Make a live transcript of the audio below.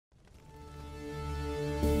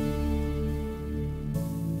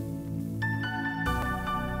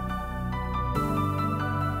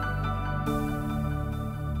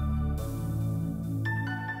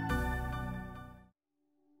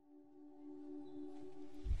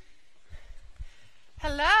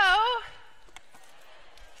Hello,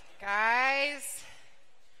 guys.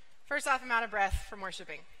 First off, I'm out of breath from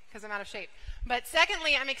worshiping because I'm out of shape. But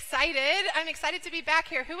secondly, I'm excited. I'm excited to be back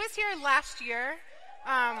here. Who was here last year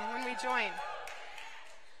when we joined?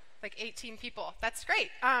 Like 18 people. That's great.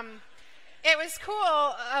 It was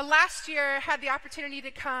cool. Last year, had the opportunity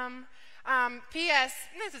to come. P.S.,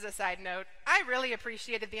 this is a side note, I really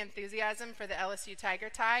appreciated the enthusiasm for the LSU Tiger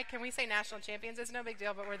tie. Can we say national champions? It's no big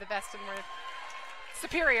deal, but we're the best and we're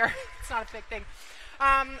superior. It's not a big thing.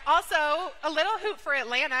 Also, a little hoot for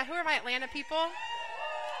Atlanta. Who are my Atlanta people?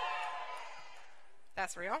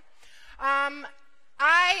 That's real. I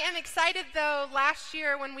am excited, though. Last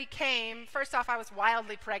year when we came, first off, I was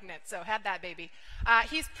wildly pregnant, so had that baby.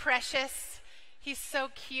 He's precious. He's so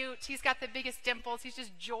cute. He's got the biggest dimples. He's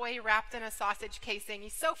just joy wrapped in a sausage casing.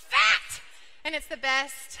 He's so fat, and it's the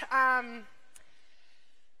best.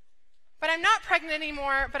 But I'm not pregnant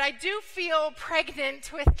anymore, but I do feel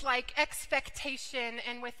pregnant with like expectation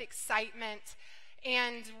and with excitement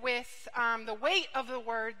and with the weight of the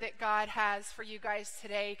word that God has for you guys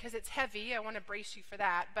today, because it's heavy. I want to brace you for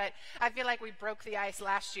that. But I feel like we broke the ice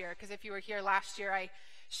last year, because if you were here last year, I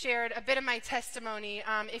shared a bit of my testimony.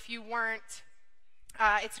 If you weren't,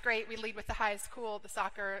 it's great. We lead with the high school, the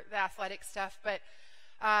soccer, the athletic stuff. But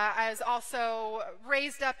I was also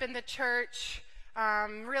raised up in the church,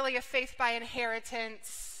 really a faith by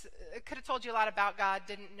inheritance. Could have told you a lot about God,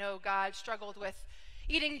 didn't know God, struggled with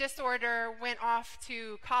eating disorder, went off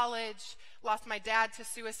to college, lost my dad to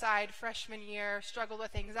suicide freshman year, struggled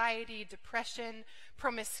with anxiety, depression,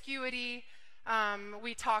 promiscuity.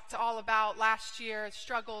 We talked all about last year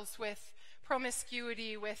struggles with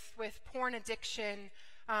promiscuity, with porn addiction,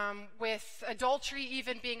 with adultery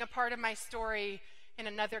even being a part of my story in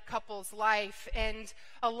another couple's life, and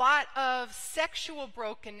a lot of sexual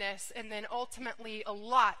brokenness, and then ultimately a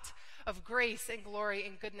lot of grace and glory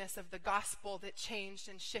and goodness of the gospel that changed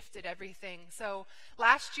and shifted everything. So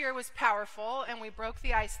last year was powerful, and we broke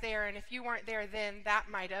the ice there, and if you weren't there then, that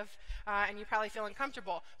might have, and you probably feel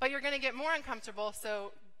uncomfortable. But you're going to get more uncomfortable,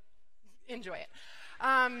 so enjoy it.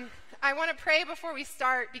 I want to pray before we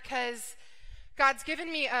start, because God's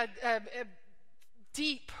given me a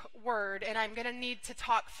deep word, and I'm going to need to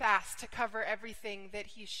talk fast to cover everything that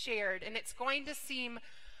He shared. And it's going to seem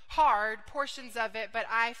hard, portions of it, but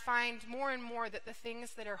I find more and more that the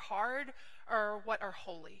things that are hard are what are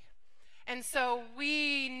holy. And so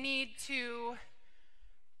we need to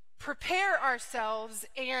prepare ourselves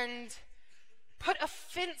and put a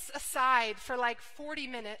fence aside for like 40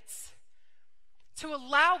 minutes to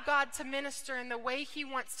allow God to minister in the way He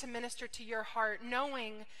wants to minister to your heart,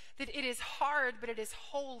 knowing that it is hard, but it is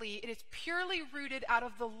holy. It is purely rooted out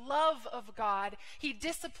of the love of God. He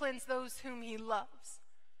disciplines those whom He loves.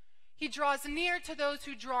 He draws near to those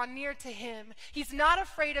who draw near to Him. He's not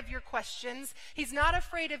afraid of your questions. He's not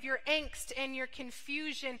afraid of your angst and your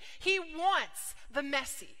confusion. He wants the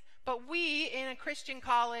messy. But we in a Christian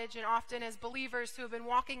college, and often as believers who have been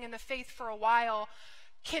walking in the faith for a while,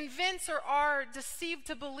 convince or are deceived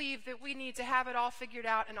to believe that we need to have it all figured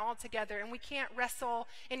out and all together, and we can't wrestle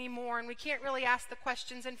anymore, and we can't really ask the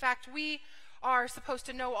questions. In fact, we are supposed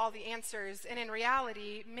to know all the answers, and in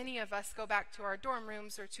reality, many of us go back to our dorm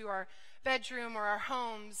rooms or to our bedroom or our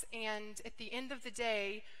homes, and at the end of the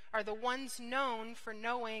day are the ones known for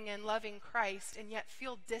knowing and loving Christ, and yet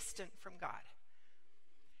feel distant from God.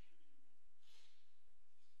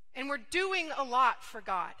 And we're doing a lot for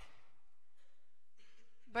God.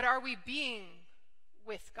 But are we being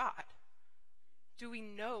with God? Do we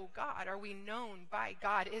know God? Are we known by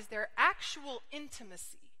God? Is there actual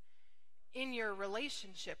intimacy in your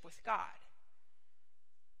relationship with God?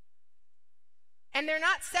 And they're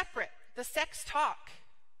not separate. The sex talk,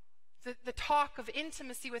 the talk of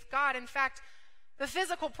intimacy with God. In fact, the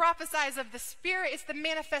physical prophesies of the Spirit. It's the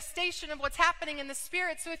manifestation of what's happening in the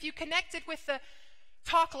Spirit. So if you connected with the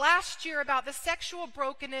talk last year about the sexual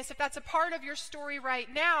brokenness, if that's a part of your story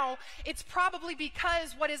right now, it's probably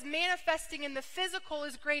because what is manifesting in the physical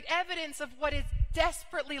is great evidence of what is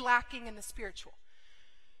desperately lacking in the spiritual.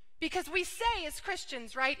 Because we say as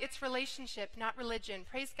Christians, right, it's relationship, not religion.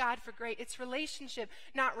 Praise God for great. It's relationship,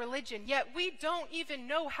 not religion. Yet we don't even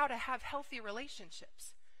know how to have healthy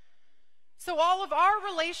relationships. So all of our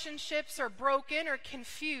relationships are broken or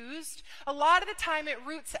confused. A lot of the time it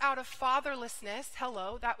roots out of fatherlessness.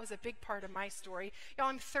 Hello, that was a big part of my story. Y'all,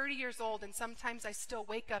 I'm 30 years old, and sometimes I still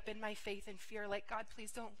wake up in my faith and fear, like, God,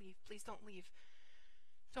 please don't leave. Please don't leave.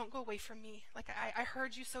 Don't go away from me. Like, I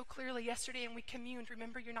heard you so clearly yesterday and we communed.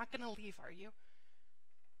 Remember, you're not going to leave, are you?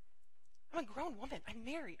 I'm a grown woman. I'm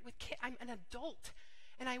married with kids. I'm an adult.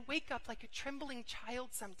 And I wake up like a trembling child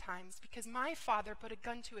sometimes because my father put a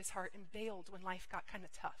gun to his heart and bailed when life got kind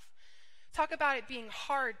of tough. Talk about it being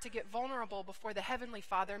hard to get vulnerable before the Heavenly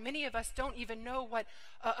Father. Many of us don't even know what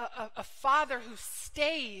a father who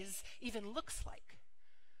stays even looks like.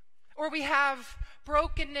 Or we have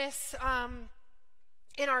brokenness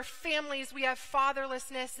in our families. We have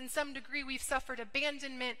fatherlessness. In some degree, we've suffered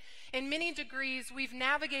abandonment. In many degrees, we've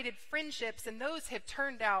navigated friendships, and those have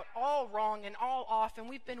turned out all wrong and all off, and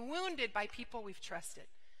we've been wounded by people we've trusted.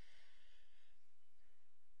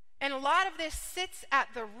 And a lot of this sits at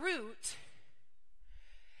the root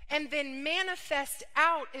and then manifests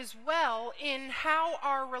out as well in how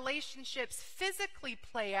our relationships physically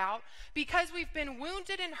play out. Because we've been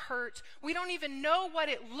wounded and hurt, we don't even know what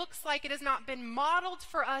it looks like. It has not been modeled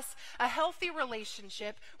for us, a healthy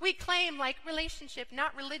relationship. We claim like relationship,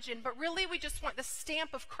 not religion, but really we just want the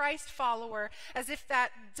stamp of Christ follower, as if that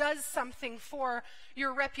does something for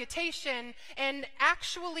your reputation. And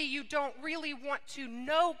actually you don't really want to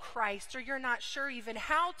know Christ, or you're not sure even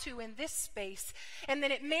how to in this space. And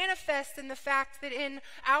then it manifests in the fact that in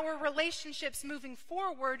our relationships moving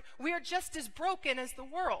forward, we are just as broken as the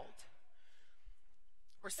world.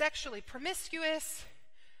 We're sexually promiscuous.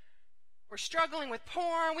 We're struggling with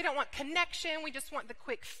porn. We don't want connection. We just want the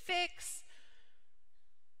quick fix.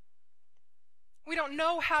 We don't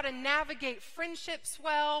know how to navigate friendships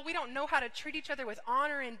well. We don't know how to treat each other with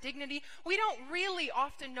honor and dignity. We don't really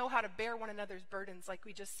often know how to bear one another's burdens like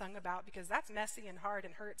we just sung about, because that's messy and hard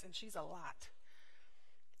and hurts, and she's a lot.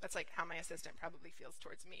 That's like how my assistant probably feels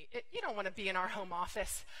towards me. You don't want to be in our home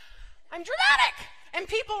office. I'm dramatic, and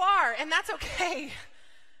people are, and that's okay.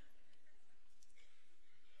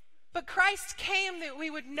 But Christ came that we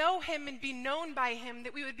would know him and be known by him,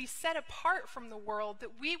 that we would be set apart from the world,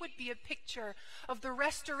 that we would be a picture of the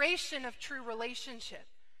restoration of true relationship.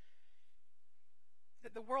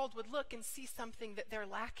 That the world would look and see something that they're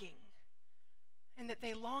lacking and that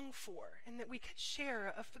they long for, and that we could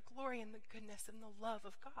share of the glory and the goodness and the love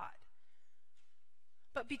of God.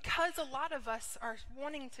 But because a lot of us are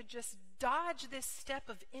wanting to just dodge this step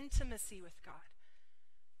of intimacy with God,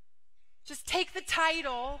 just take the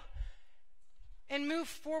title and move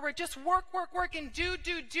forward. Just work, and do.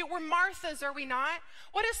 We're Marthas, are we not?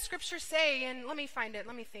 What does Scripture say? And let me find it.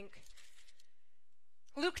 Let me think.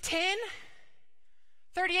 Luke 10,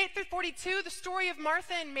 38 through 42, the story of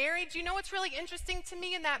Martha and Mary. Do you know what's really interesting to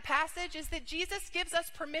me in that passage is that Jesus gives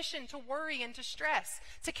us permission to worry and to stress,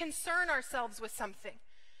 to concern ourselves with something.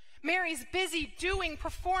 Mary's busy doing,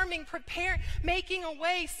 performing, preparing, making a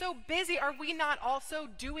way, so busy. Are we not also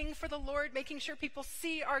doing for the Lord, making sure people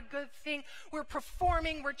see our good thing? We're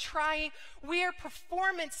performing, we're trying. We are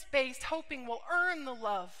performance-based, hoping we'll earn the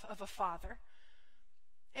love of a father.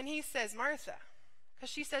 And he says, Martha,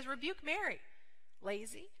 because she says, rebuke Mary.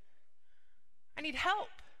 Lazy. I need help.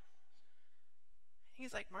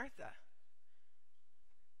 He's like, Martha,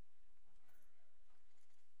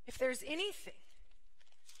 if there's anything,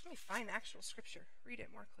 let me find the actual scripture, read it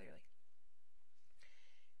more clearly.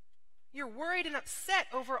 You're worried and upset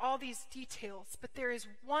over all these details, but there is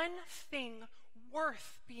one thing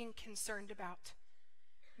worth being concerned about.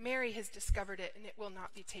 Mary has discovered it, and it will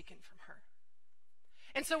not be taken from her.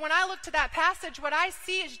 And so when I look to that passage, what I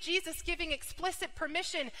see is Jesus giving explicit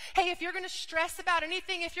permission. Hey, if you're going to stress about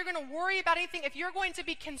anything, if you're going to worry about anything, if you're going to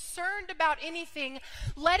be concerned about anything,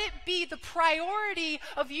 let it be the priority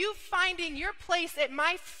of you finding your place at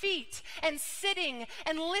my feet and sitting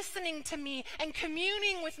and listening to me and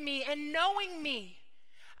communing with me and knowing me.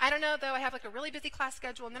 I don't know, though. I have like a really busy class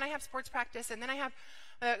schedule, and then I have sports practice, and then I have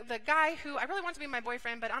the guy who I really want to be my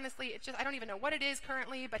boyfriend, but honestly, it's just, I don't even know what it is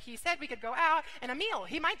currently, but he said we could go out and a meal.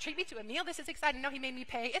 He might treat me to a meal. This is exciting. No, he made me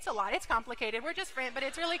pay. It's a lot. It's complicated. We're just friends, but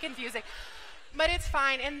it's really confusing. But it's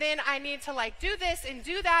fine. And then I need to like do this and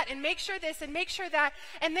do that and make sure this and make sure that.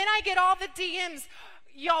 And then I get all the DMs.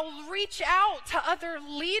 Y'all reach out to other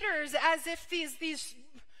leaders as if these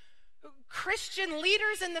Christian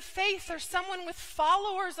leaders in the faith or someone with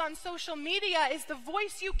followers on social media is the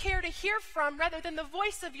voice you care to hear from rather than the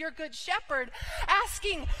voice of your good shepherd,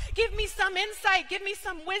 asking, give me some insight, give me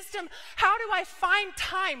some wisdom. How do I find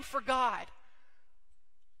time for God?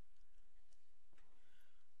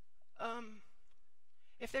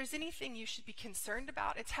 If there's anything you should be concerned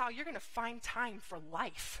about, it's how you're going to find time for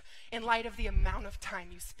life in light of the amount of time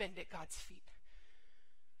you spend at God's feet.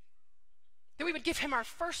 That we would give him our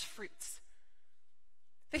first fruits.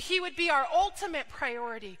 That he would be our ultimate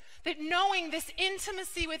priority. That knowing this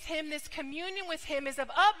intimacy with him, this communion with him is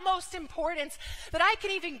of utmost importance. That I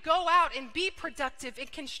can even go out and be productive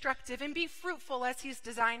and constructive and be fruitful as he's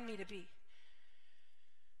designed me to be.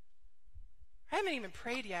 I haven't even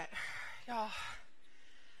prayed yet. Y'all,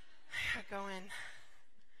 I gotta go in.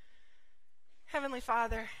 Heavenly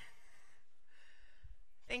Father,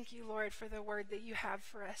 thank you, Lord, for the word that you have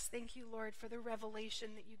for us. Thank you, Lord, for the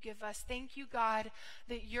revelation that you give us. Thank you, God,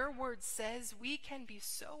 that your word says we can be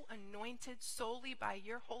so anointed solely by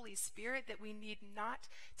your Holy Spirit that we need not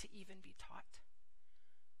to even be taught.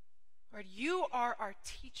 Lord, you are our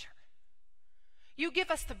teacher. You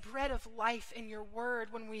give us the bread of life in your word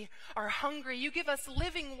when we are hungry. You give us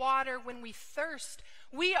living water when we thirst.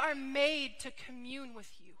 We are made to commune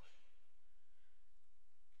with you.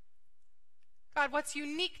 God, what's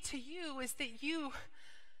unique to you is that you,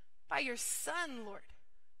 by your Son, Lord,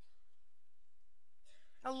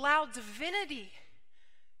 allow divinity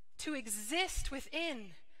to exist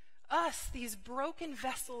within us, these broken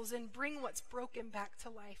vessels, and bring what's broken back to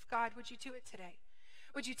life. God, would you do it today?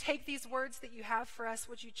 Would you take these words that you have for us?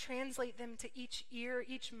 Would you translate them to each ear,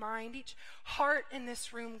 each mind, each heart in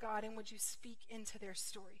this room, God, and would you speak into their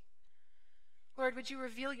story? Lord, would you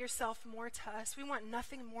reveal yourself more to us? We want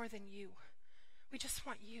nothing more than you. We just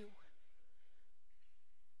want you.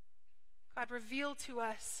 God, reveal to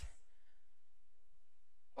us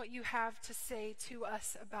what you have to say to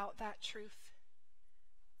us about that truth.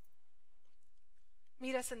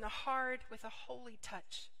 Meet us in the heart with a holy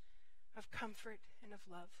touch of comfort and of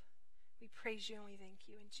love. We praise you and we thank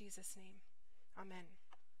you in Jesus' name. Amen.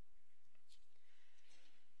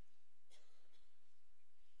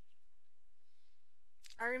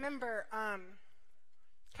 I remember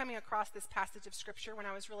coming across this passage of scripture when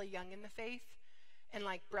I was really young in the faith and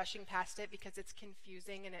like brushing past it because it's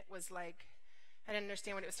confusing, and it was like I didn't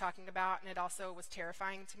understand what it was talking about, and it also was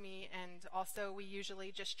terrifying to me. And also we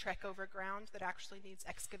usually just trek over ground that actually needs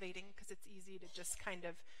excavating because it's easy to just kind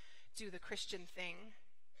of do the Christian thing.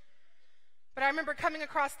 But I remember coming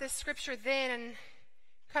across this scripture then and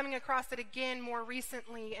coming across it again more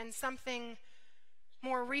recently, and something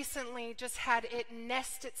more recently just had it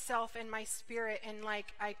nest itself in my spirit, and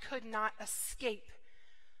like I could not escape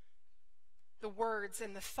the words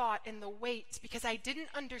and the thought and the weight because I didn't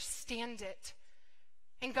understand it.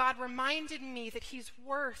 And God reminded me that he's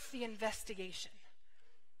worth the investigation.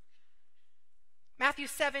 Matthew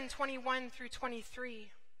 7:21 through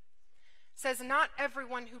 23 says, "Not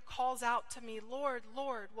everyone who calls out to me, 'Lord,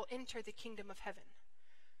 Lord,' will enter the kingdom of heaven.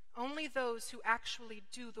 Only those who actually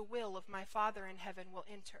do the will of my Father in heaven will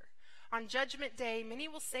enter. On judgment day, many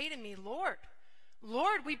will say to me, 'Lord,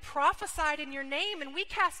 Lord, we prophesied in your name, and we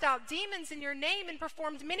cast out demons in your name and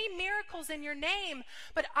performed many miracles in your name.'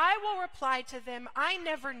 But I will reply to them, 'I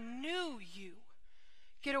never knew you.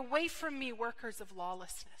 Get away from me, workers of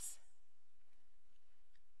lawlessness.'"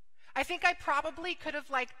 I think I probably could have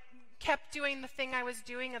kept doing the thing I was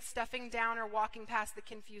doing of stuffing down or walking past the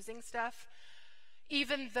confusing stuff,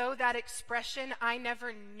 even though that expression, "I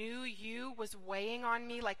never knew you," was weighing on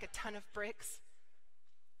me like a ton of bricks.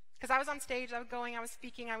 Because I was on stage, I was going, I was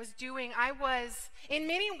speaking, I was doing, I was, in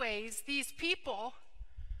many ways, these people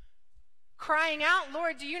crying out,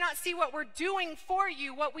 "Lord, do you not see what we're doing for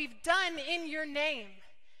you, what we've done in your name?"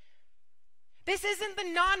 This isn't the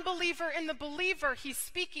non-believer and the believer he's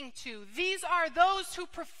speaking to. These are those who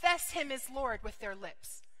profess him as Lord with their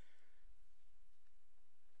lips.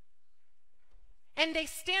 And they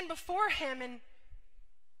stand before him and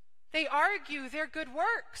they argue their good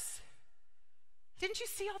works. "Didn't you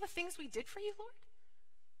see all the things we did for you, Lord?"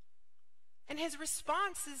 And his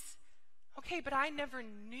response is, "Okay, but I never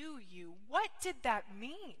knew you." What did that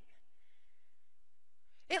mean?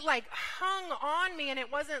 It hung on me, and it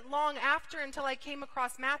wasn't long after until I came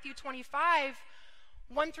across Matthew 25,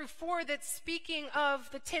 1 through 4, that's speaking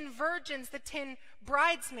of the 10 virgins, the 10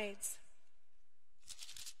 bridesmaids.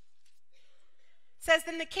 It says,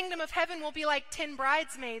 "Then the kingdom of heaven will be like 10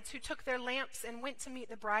 bridesmaids who took their lamps and went to meet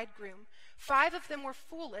the bridegroom. 5 of them were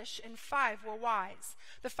foolish and 5 were wise.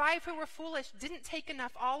 The 5 who were foolish didn't take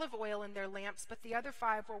enough olive oil in their lamps, but the other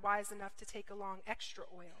 5 were wise enough to take along extra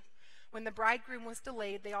oil. When the bridegroom was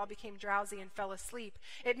delayed, they all became drowsy and fell asleep.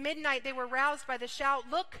 At midnight, they were roused by the shout,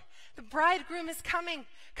 'Look, the bridegroom is coming.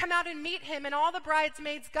 Come out and meet him.' And all the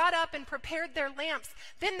bridesmaids got up and prepared their lamps.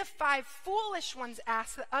 Then the 5 foolish ones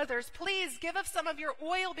asked the others, 'Please give us some of your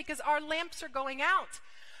oil because our lamps are going out.'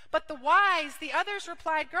 But the wise, the others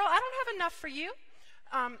replied, 'Girl, I don't have enough for you.'"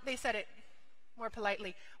 They said it more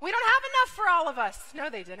politely. "We don't have enough for all of us." No,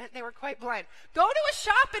 they didn't. They were quite blunt. "Go to a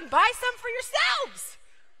shop and buy some for yourselves."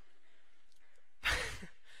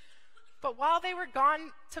 But while they were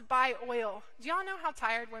gone to buy oil, do y'all know how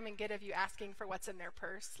tired women get of you asking for what's in their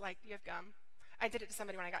purse? Do you have gum? I did it to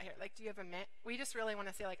somebody when I got here. Do you have a mint? We just really want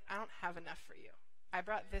to say, I don't have enough for you. I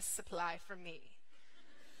brought this supply for me.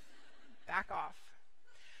 Back off.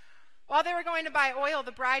 While they were going to buy oil,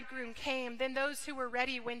 the bridegroom came. Then those who were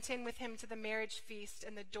ready went in with him to the marriage feast,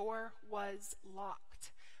 and the door was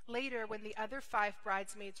locked. Later, when the other 5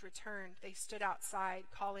 bridesmaids returned, they stood outside,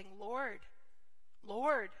 calling, "Lord,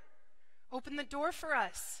 Lord, open the door for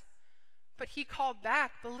us." But he called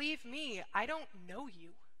back, "Believe me, I don't know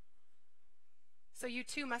you. So you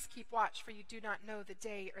too must keep watch, for you do not know the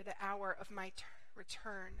day or the hour of my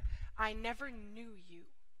return. I never knew you.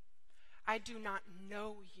 I do not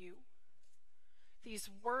know you." These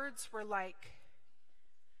words were like,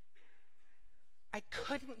 I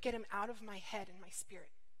couldn't get them out of my head and my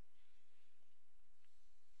spirit.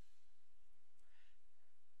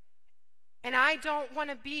 And I don't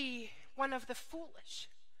want to be one of the foolish.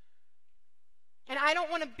 And I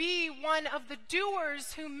don't want to be one of the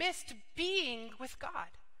doers who missed being with God.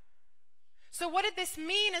 So what did this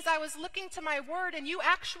mean as I was looking to my word, and you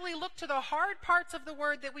actually look to the hard parts of the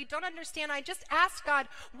word that we don't understand? I just asked God,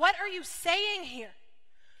 what are you saying here?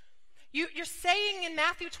 You're saying in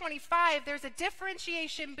Matthew 25, there's a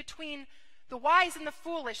differentiation between the wise and the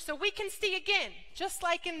foolish. So we can see again, just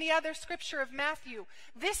like in the other scripture of Matthew,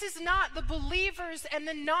 this is not the believers and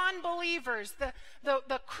the non-believers,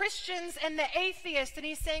 the Christians and the atheists. And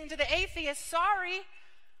he's saying to the atheists, sorry,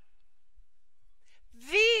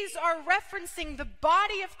 these are referencing the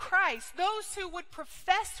body of Christ, those who would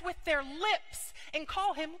profess with their lips and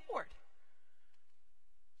call him Lord.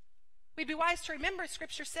 We'd be wise to remember,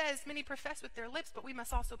 scripture says, many profess with their lips, but we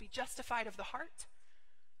must also be justified of the heart.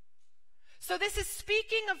 So this is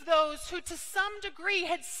speaking of those who to some degree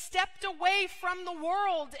had stepped away from the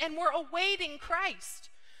world and were awaiting Christ.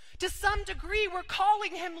 To some degree were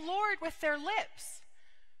calling him Lord with their lips.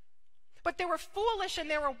 But they were foolish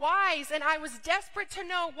and they were wise, and I was desperate to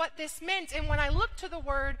know what this meant. And when I looked to the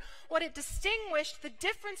word, what it distinguished, the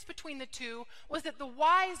difference between the two, was that the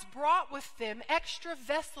wise brought with them extra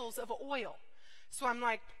vessels of oil. So I'm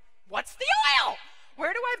like, what's the oil?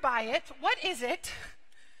 Where do I buy it? What is it?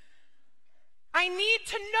 I need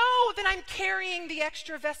to know that I'm carrying the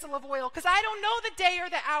extra vessel of oil, because I don't know the day or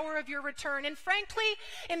the hour of your return. And frankly,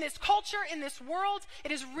 in this culture, in this world,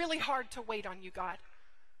 it is really hard to wait on you, God.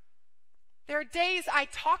 There are days I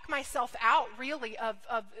talk myself out, really, of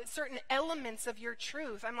certain elements of your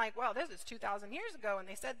truth. I'm like, well, this is 2,000 years ago, and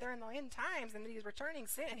they said they're in the end times, and he's returning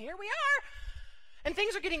sin, and here we are. And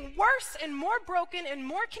things are getting worse and more broken and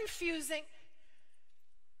more confusing.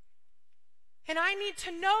 And I need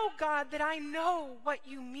to know, God, that I know what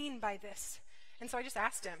you mean by this. And so I just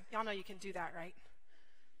asked him. Y'all know you can do that, right?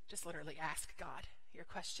 Just literally ask God your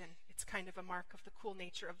question. It's kind of a mark of the cool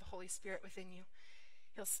nature of the Holy Spirit within you.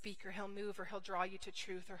 He'll speak, or he'll move, or he'll draw you to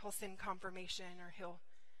truth, or he'll send confirmation, or he'll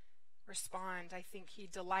respond. I think he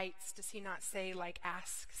delights. Does he not say, like,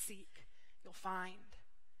 ask, seek, you'll find?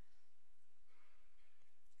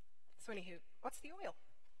 So anywho, what's the oil?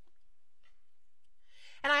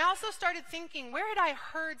 And I also started thinking, where had I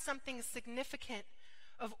heard something significant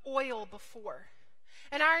of oil before?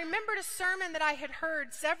 And I remembered a sermon that I had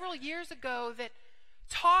heard several years ago that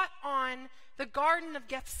taught on the Garden of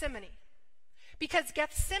Gethsemane. Because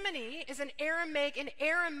Gethsemane is an Aramaic. In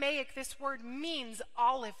Aramaic, this word means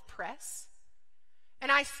olive press.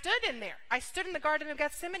 And I stood in there. I stood in the Garden of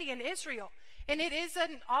Gethsemane in Israel. And it is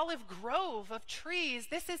an olive grove of trees.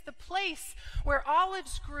 This is the place where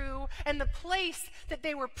olives grew, and the place that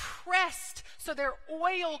they were pressed so their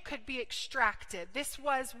oil could be extracted. This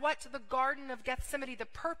was what the Garden of Gethsemane, the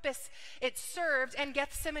purpose it served. And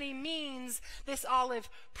Gethsemane means this olive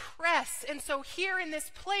press. And so here in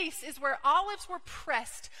this place is where olives were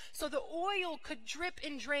pressed so the oil could drip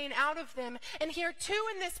and drain out of them. And here too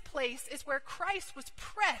in this place is where Christ was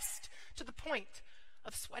pressed to the point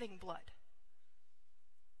of sweating blood.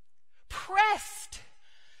 Pressed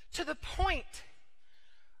to the point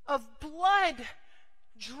of blood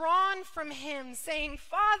drawn from him, saying,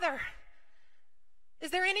 Father,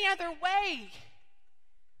 is there any other way?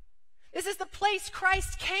 This is the place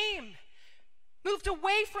Christ came, moved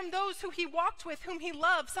away from those who he walked with, whom he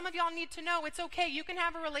loved. Some of y'all need to know it's okay. You can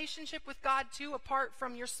have a relationship with God too apart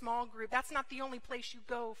from your small group. That's not the only place you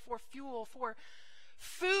go for fuel, for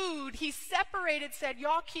food. He separated, said,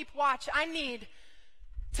 y'all keep watch. I need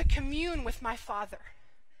to commune with my Father.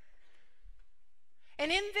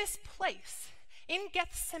 And in this place, in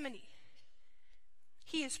Gethsemane,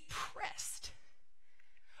 he is pressed,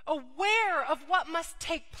 aware of what must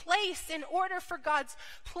take place in order for God's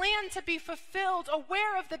plan to be fulfilled,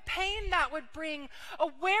 aware of the pain that would bring,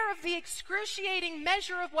 aware of the excruciating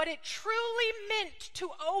measure of what it truly meant to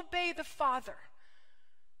obey the Father.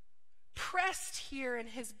 Pressed here in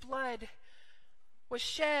his blood was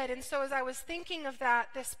shed. And so as I was thinking of that,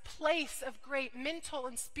 this place of great mental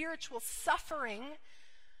and spiritual suffering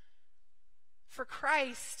for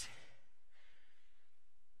Christ,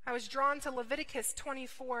 I was drawn to Leviticus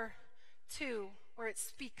 24:2, where it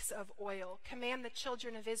speaks of oil. Command the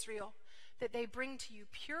children of Israel that they bring to you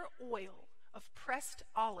pure oil of pressed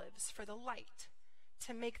olives for the light,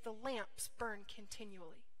 to make the lamps burn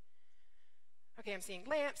continually. Okay, I'm seeing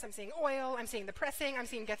lamps, I'm seeing oil, I'm seeing the pressing, I'm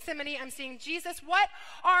seeing Gethsemane, I'm seeing Jesus. What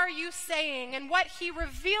are you saying? And what he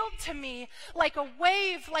revealed to me like a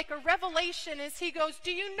wave, like a revelation, is he goes,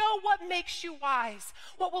 do you know what makes you wise?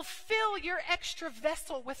 What will fill your extra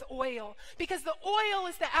vessel with oil? Because the oil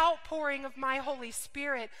is the outpouring of my Holy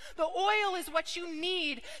Spirit. The oil is what you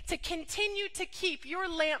need to continue to keep your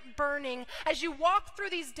lamp burning as you walk through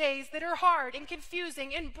these days that are hard and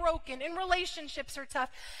confusing and broken and relationships are tough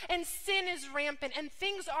and sin is rampant and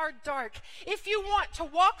things are dark. If you want to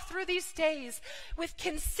walk through these days with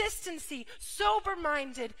consistency,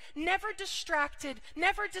 sober-minded, never distracted,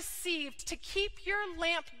 never deceived, to keep your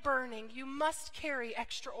lamp burning, you must carry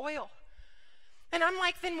extra oil. And I'm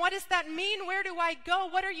like, then what does that mean? Where do I go?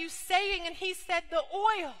 What are you saying? And he said, the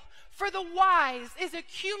oil for the wise is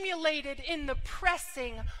accumulated in the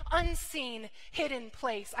pressing, unseen, hidden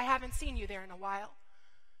place. I haven't seen you there in a while.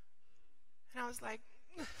 And I was like,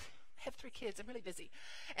 I have 3 kids. I'm really busy.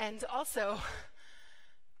 And also,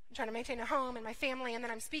 I'm trying to maintain a home and my family, and then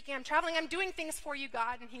I'm speaking, I'm traveling, I'm doing things for you,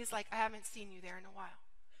 God. And he's like, I haven't seen you there in a while.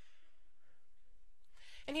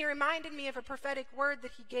 And he reminded me of a prophetic word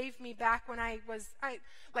that he gave me back when I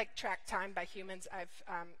like track time by humans, I've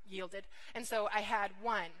yielded. And so I had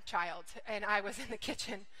 1 child, and I was in the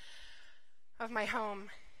kitchen of my home,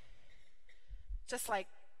 just like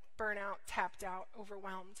burnout, tapped out,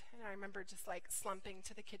 overwhelmed. And I remember just like slumping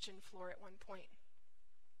to the kitchen floor at one point.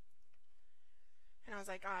 And I was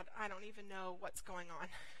like, God, I don't even know what's going on.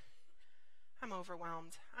 I'm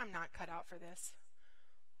overwhelmed. I'm not cut out for this.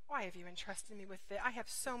 Why have you entrusted me with it? I have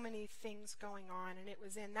so many things going on. And it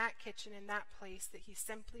was in that kitchen, in that place, that he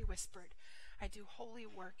simply whispered, I do holy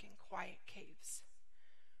work in quiet caves.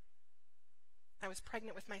 I was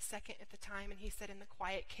pregnant with my second at the time, and he said, in the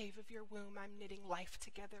quiet cave of your womb, I'm knitting life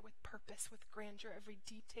together with purpose, with grandeur, every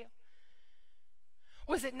detail.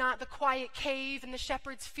 Was it not the quiet cave in the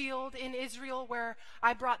shepherd's field in Israel where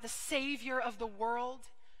I brought the Savior of the world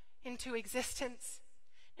into existence?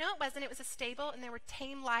 No, it wasn't. It was a stable, and there were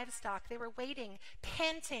tame livestock. They were waiting,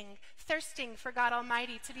 panting, thirsting for God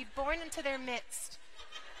Almighty to be born into their midst.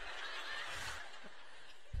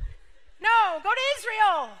 No, go to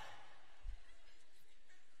Israel.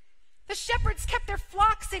 The shepherds kept their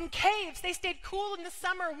flocks in caves. They stayed cool in the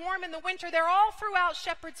summer, warm in the winter. They're all throughout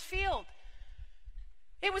Shepherd's Field.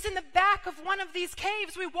 It was in the back of one of these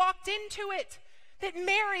caves, we walked into it, that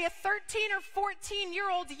Mary, a 13 or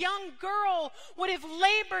 14-year-old young girl, would have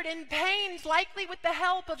labored in pain, likely with the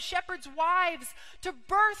help of shepherds' wives, to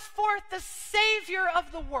birth forth the Savior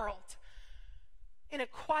of the world in a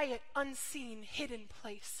quiet, unseen, hidden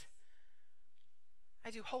place.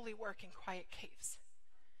 I do holy work in quiet caves.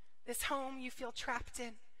 This home you feel trapped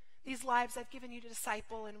in, these lives I've given you to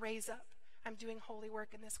disciple and raise up, I'm doing holy work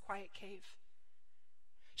in this quiet cave.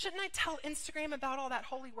 Shouldn't I tell Instagram about all that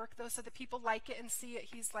holy work, though, so that people like it and see it?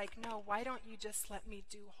 He's like, no, why don't you just let me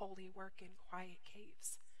do holy work in quiet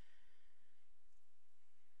caves?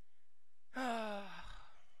 The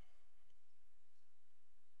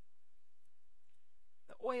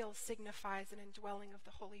oil signifies an indwelling of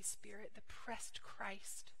the Holy Spirit, the pressed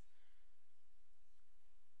Christ.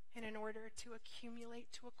 And in order to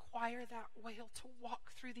accumulate, to acquire that oil, to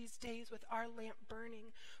walk through these days with our lamp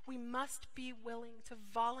burning, we must be willing to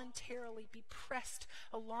voluntarily be pressed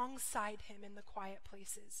alongside him in the quiet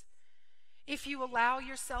places. If you allow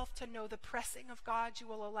yourself to know the pressing of God, you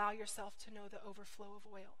will allow yourself to know the overflow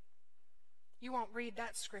of oil. You won't read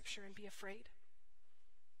that scripture and be afraid.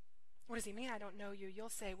 What does he mean? I don't know you. You'll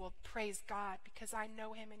say, well, praise God, because I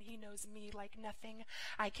know him and he knows me like nothing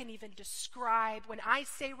I can even describe. When I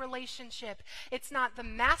say relationship, it's not the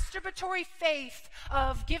masturbatory faith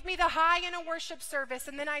of give me the high in a worship service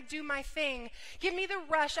and then I do my thing. Give me the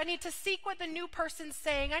rush. I need to seek what the new person's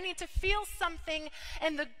saying. I need to feel something,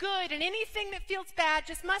 and the good and anything that feels bad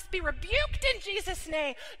just must be rebuked in Jesus'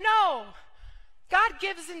 name. No. God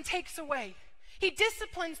gives and takes away. He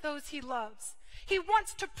disciplines those he loves. He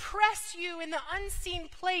wants to press you in the unseen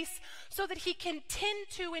place so that he can tend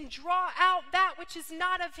to and draw out that which is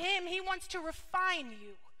not of him. He wants to refine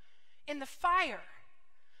you in the fire.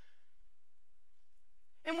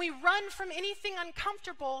 And we run from anything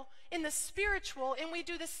uncomfortable in the spiritual, and we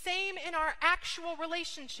do the same in our actual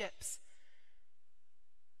relationships.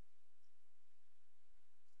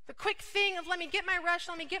 The quick thing of let me get my rush,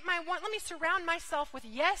 let me get my want, let me surround myself with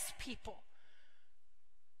yes people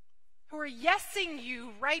who are yesing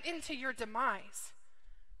you right into your demise.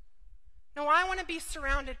 No, I want to be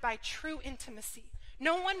surrounded by true intimacy.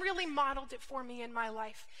 No one really modeled it for me in my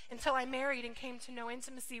life until I married and came to know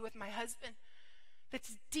intimacy with my husband.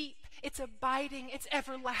 That's deep, it's abiding, it's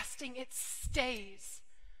everlasting, it stays.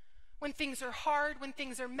 When things are hard, when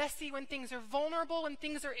things are messy, when things are vulnerable, when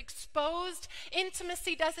things are exposed,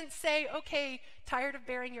 intimacy doesn't say, okay, tired of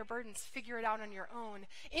bearing your burdens, figure it out on your own.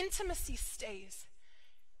 Intimacy stays.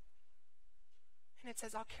 And it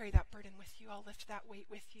says, I'll carry that burden with you. I'll lift that weight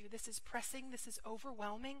with you. This is pressing. This is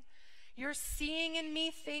overwhelming. You're seeing in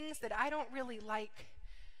me things that I don't really like.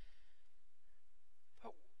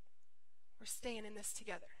 But we're staying in this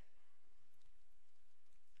together.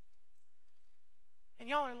 And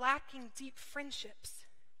y'all are lacking deep friendships.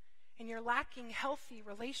 And you're lacking healthy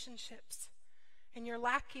relationships. And you're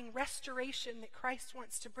lacking restoration that Christ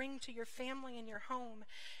wants to bring to your family and your home.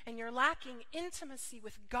 And you're lacking intimacy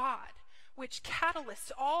with God, which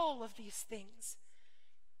catalysts all of these things.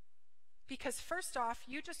 Because first off,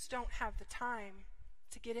 you just don't have the time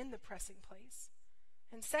to get in the pressing place.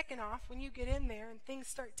 And second off, when you get in there and things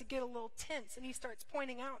start to get a little tense and he starts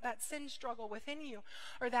pointing out that sin struggle within you,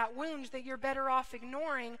 or that wound that you're better off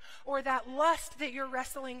ignoring, or that lust that you're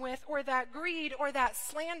wrestling with, or that greed, or that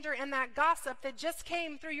slander and that gossip that just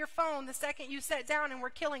came through your phone the second you sat down and were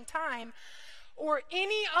killing time, or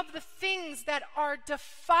any of the things that are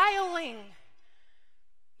defiling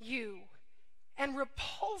you and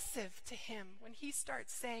repulsive to him, when he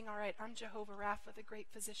starts saying, all right, I'm Jehovah Rapha, the great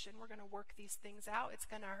physician. We're going to work these things out. It's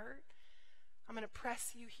going to hurt. I'm going to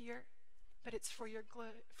press you here, but it's for your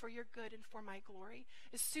good and for my glory.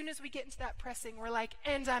 As soon as we get into that pressing, we're like,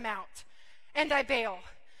 and I'm out, and I bail.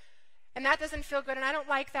 And that doesn't feel good, and I don't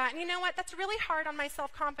like that. And you know what? That's really hard on my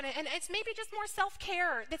self-confidence, and it's maybe just more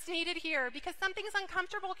self-care that's needed here, because something's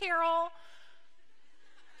uncomfortable, Carol.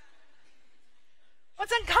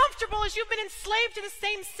 What's uncomfortable is you've been enslaved to the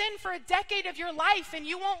same sin for a decade of your life, and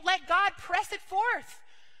you won't let God press it forth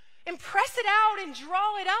and press it out and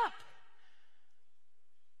draw it up.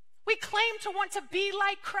 We claim to want to be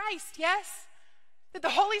like Christ, yes? That the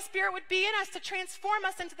Holy Spirit would be in us to transform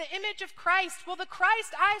us into the image of Christ. Well, the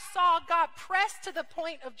Christ I saw got pressed to the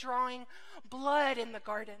point of drawing blood in the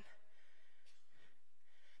garden.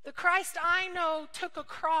 The Christ I know took a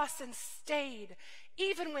cross and stayed,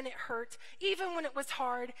 even when it hurt, even when it was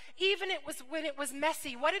hard, even when it was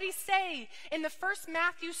messy. What did he say in the first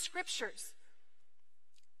Matthew scriptures?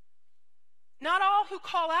 Not all who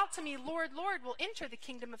call out to me, Lord, Lord, will enter the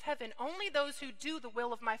kingdom of heaven. Only those who do the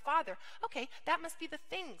will of my Father. Okay, that must be the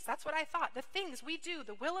things. That's what I thought. The things we do,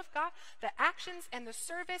 the will of God, the actions and the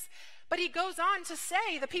service. But he goes on to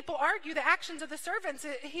say, the people argue the actions of the servants.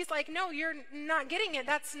 He's like, no, you're not getting it.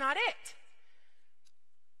 That's not it.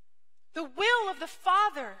 The will of the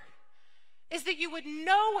Father is that you would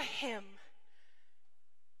know him,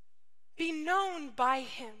 be known by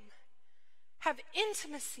him, have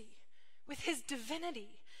intimacy with his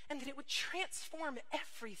divinity, and that it would transform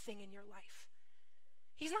everything in your life.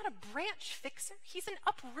 He's not a branch fixer. He's an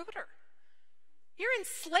uprooter. You're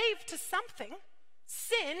enslaved to something,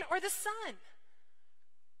 sin or the sun.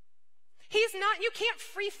 He's not, you can't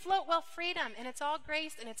free float, well, freedom, and it's all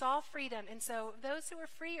grace and it's all freedom. And so those who are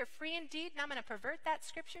free indeed, and I'm going to pervert that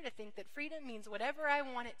scripture to think that freedom means whatever I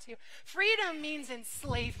want it to. Freedom means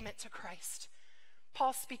enslavement to Christ.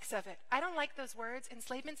 Paul speaks of it. I don't like those words.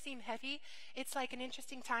 Enslavement seem heavy. It's like an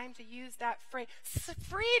interesting time to use that phrase.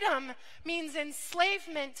 Freedom means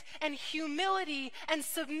enslavement and humility and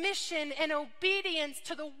submission and obedience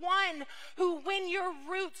to the one who, when your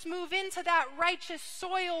roots move into that righteous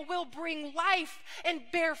soil, will bring life and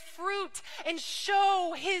bear fruit and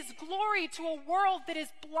show his glory to a world that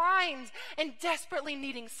is blind and desperately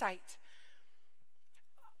needing sight.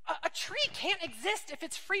 A tree can't exist if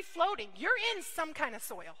it's free floating. You're in some kind of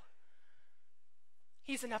soil.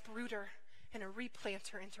 He's an uprooter and a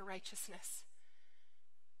replanter into righteousness.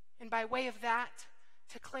 And by way of that,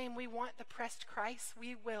 to claim we want the pressed Christ,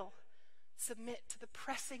 we will submit to the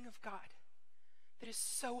pressing of God that is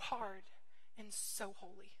so hard and so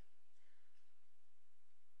holy.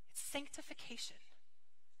 It's sanctification.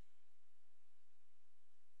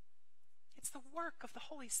 It's the work of the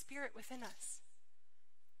Holy Spirit within us.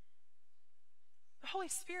 The Holy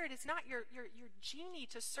Spirit is not your genie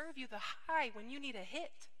to serve you the high when you need a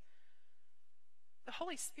hit. The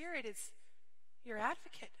Holy Spirit is your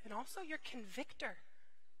advocate and also your convictor.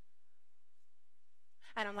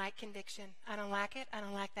 I don't like conviction. I don't like it. I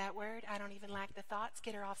don't like that word. I don't even like the thoughts.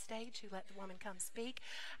 Get her off stage. Who let the woman come speak?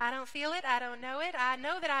 I don't feel it. I don't know it. I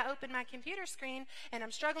know that I opened my computer screen and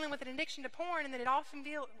I'm struggling with an addiction to porn and that it often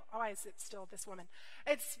feels, why is it still this woman?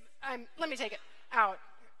 Let me take it out.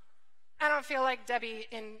 I don't feel like Debbie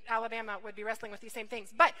in Alabama would be wrestling with these same things.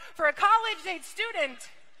 But for a college-age student,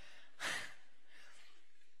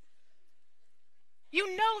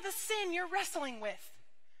 you know the sin you're wrestling with.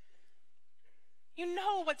 You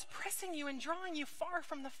know what's pressing you and drawing you far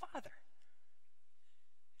from the Father.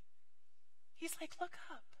 He's like, look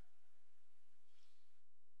up.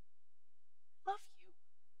 I love you.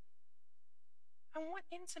 I want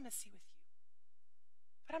intimacy with you.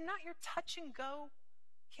 But I'm not your touch and go,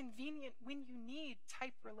 convenient when you need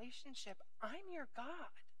type relationship. I'm your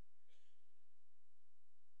God.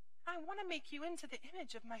 I want to make you into the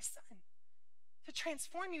image of my Son, to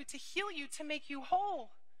transform you, to heal you, to make you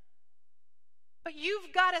whole. But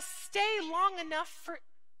you've got to stay long enough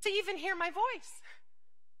to even hear my voice.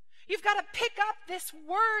 You've got to pick up this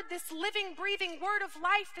word, this living, breathing word of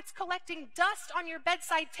life that's collecting dust on your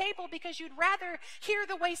bedside table because you'd rather hear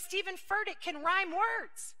the way Stephen Furtick can rhyme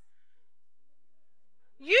words.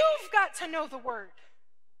 You've got to know the word.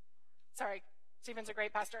 Sorry, Stephen's a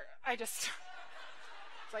great pastor. It's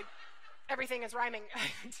like everything is rhyming.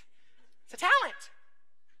 It's a talent.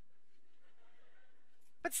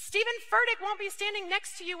 But Stephen Furtick won't be standing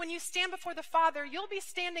next to you when you stand before the Father. You'll be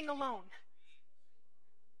standing alone.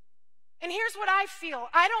 And here's what I feel.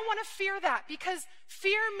 I don't want to fear that because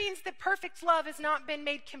fear means that perfect love has not been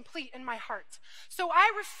made complete in my heart. So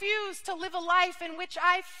I refuse to live a life in which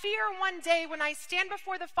I fear one day when I stand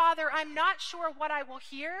before the Father, I'm not sure what I will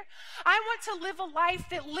hear. I want to live a life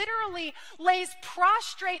that literally lays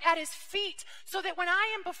prostrate at his feet so that when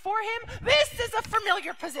I am before him, this is a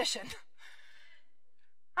familiar position.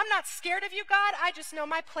 I'm not scared of you, God. I just know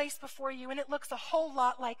my place before you, and it looks a whole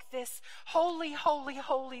lot like this. Holy, holy,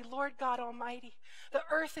 holy, Lord God Almighty. The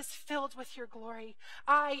earth is filled with your glory.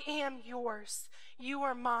 I am yours. You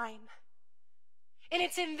are mine. And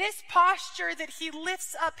it's in this posture that he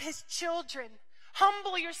lifts up his children.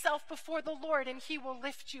 Humble yourself before the Lord, and he will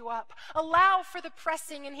lift you up. Allow for the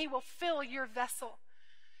pressing, and he will fill your vessel.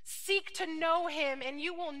 Seek to know him, and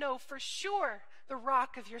you will know for sure the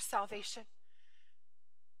rock of your salvation.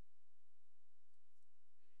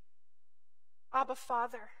 Abba,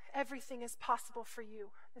 Father, everything is possible for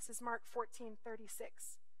you. This is Mark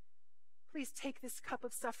 14:36. Please take this cup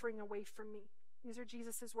of suffering away from me. These are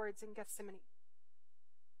Jesus' words in Gethsemane.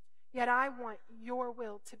 Yet I want your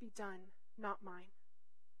will to be done, not mine.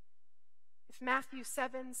 If Matthew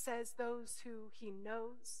 7 says those who he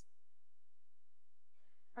knows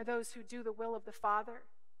are those who do the will of the Father,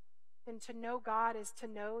 then to know God is to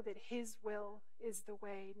know that his will is the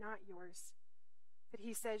way, not yours. That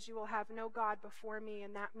he says you will have no God before me,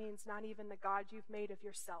 and that means not even the God you've made of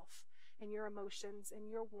yourself and your emotions and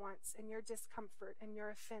your wants and your discomfort and your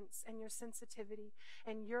offense and your sensitivity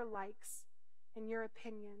and your likes and your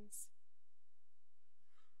opinions.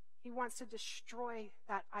 He wants to destroy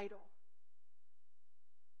that idol,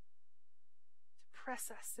 to press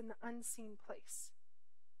us in the unseen place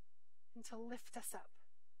and to lift us up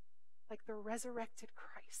like the resurrected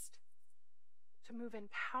Christ, to move in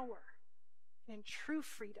power and in true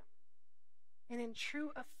freedom, and in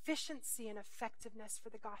true efficiency and effectiveness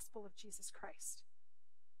for the gospel of Jesus Christ.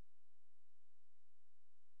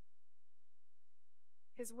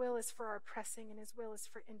 His will is for our pressing, and his will is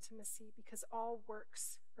for intimacy, because all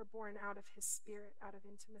works are born out of his Spirit, out of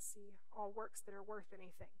intimacy, all works that are worth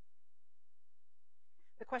anything.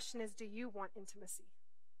 The question is, do you want intimacy?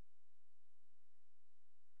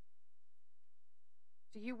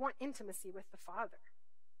 Do you want intimacy with the Father?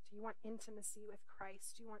 Do you want intimacy with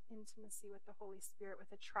Christ? Do you want intimacy with the Holy Spirit,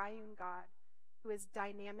 with a triune God who is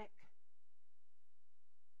dynamic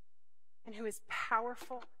and who is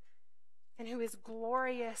powerful and who is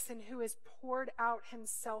glorious and who has poured out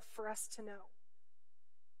himself for us to know?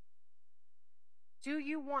 Do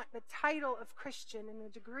you want the title of Christian and a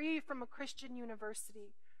degree from a Christian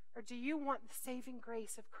university, or do you want the saving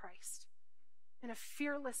grace of Christ and a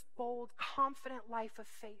fearless, bold, confident life of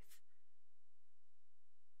faith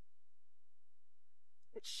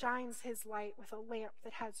that shines his light with a lamp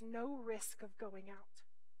that has no risk of going out?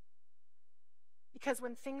 Because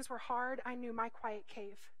when things were hard, I knew my quiet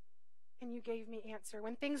cave, and you gave me answer.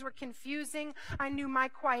 When things were confusing, I knew my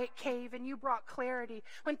quiet cave, and you brought clarity.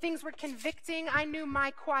 When things were convicting, I knew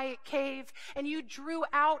my quiet cave, and you drew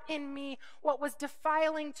out in me what was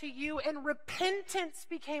defiling to you, and repentance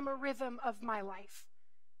became a rhythm of my life.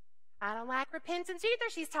 I don't like repentance either.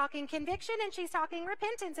 She's talking conviction and she's talking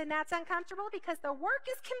repentance, and that's uncomfortable because the work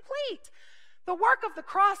is complete. The work of the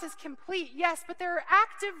cross is complete, yes, but there are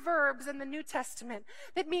active verbs in the New Testament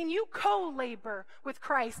that mean you co-labor with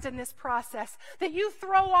Christ in this process, that you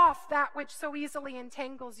throw off that which so easily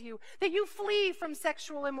entangles you, that you flee from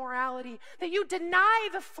sexual immorality, that you deny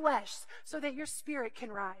the flesh so that your spirit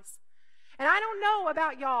can rise. And I don't know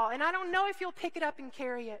about y'all, and I don't know if you'll pick it up and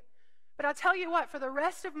carry it, but I'll tell you what, for the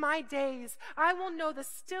rest of my days, I will know the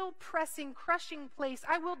still pressing, crushing place.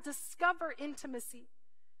 I will discover intimacy.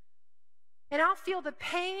 And I'll feel the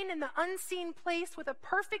pain in the unseen place with a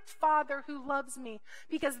perfect Father who loves me,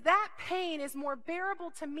 because that pain is more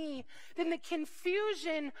bearable to me than the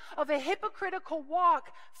confusion of a hypocritical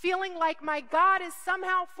walk, feeling like my God is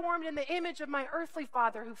somehow formed in the image of my earthly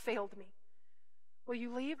father who failed me. Will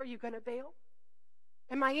you leave? Are you going to bail?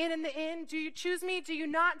 Am I in the end? Do you choose me? Do you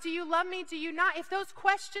not? Do you love me? Do you not? If those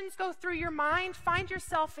questions go through your mind, find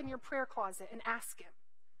yourself in your prayer closet and ask him.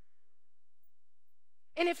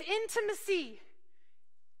 And if intimacy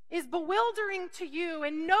is bewildering to you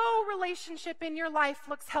and no relationship in your life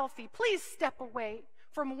looks healthy, please step away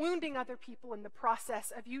from wounding other people in the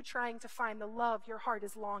process of you trying to find the love your heart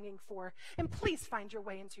is longing for. And please find your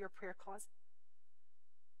way into your prayer closet.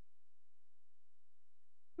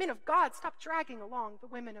 Men of God, stop dragging along the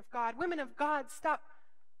women of God. Women of God, stop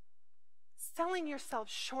selling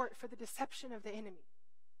yourselves short for the deception of the enemy.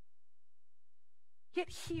 Get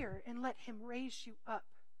here and let him raise you up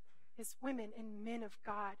as women and men of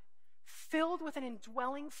God, filled with an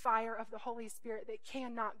indwelling fire of the Holy Spirit that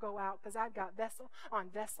cannot go out, because I've got vessel on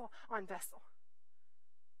vessel on vessel.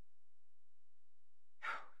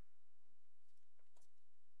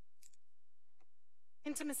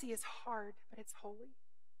 Intimacy is hard, but it's holy.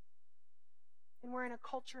 And we're in a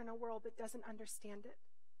culture and a world that doesn't understand it.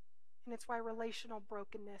 And it's why relational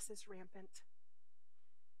brokenness is rampant.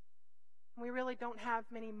 We really don't have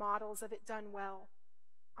many models of it done well,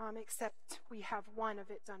 except we have one of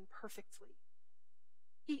it done perfectly.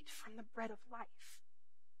 Eat from the bread of life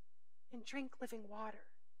and drink living water.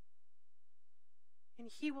 And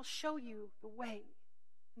he will show you the way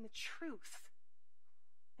and the truth.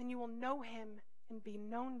 And you will know him and be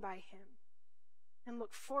known by him. And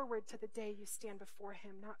look forward to the day you stand before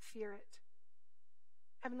him, not fear it.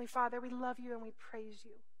 Heavenly Father, we love you and we praise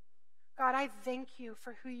you. God, I thank you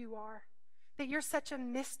for who you are, that you're such a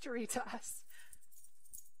mystery to us.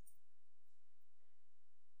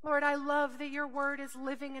 Lord, I love that your word is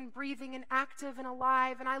living and breathing and active and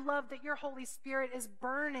alive, and I love that your Holy Spirit is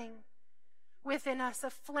burning within us,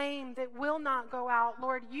 a flame that will not go out.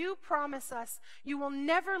 Lord, you promise us you will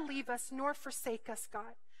never leave us nor forsake us,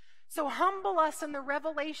 God. So humble us in the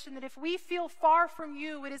revelation that if we feel far from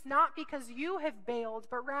you, it is not because you have bailed,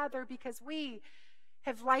 but rather because we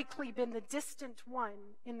have likely been the distant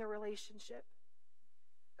one in the relationship.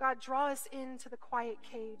 God, draw us into the quiet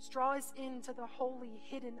caves. Draw us into the holy,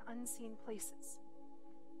 hidden, unseen places.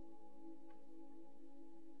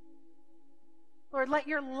 Lord, let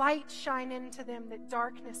your light shine into them that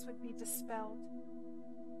darkness would be dispelled.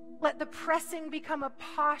 Let the pressing become a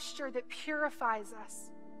posture that purifies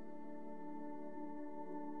us.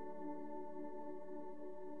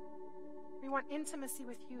 We want intimacy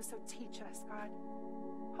with you, so teach us, God.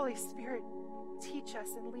 Holy Spirit, teach us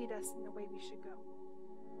and lead us in the way we should go.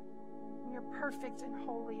 In your perfect and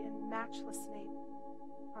holy and matchless name.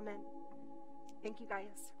 Amen. Thank you,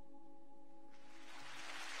 guys.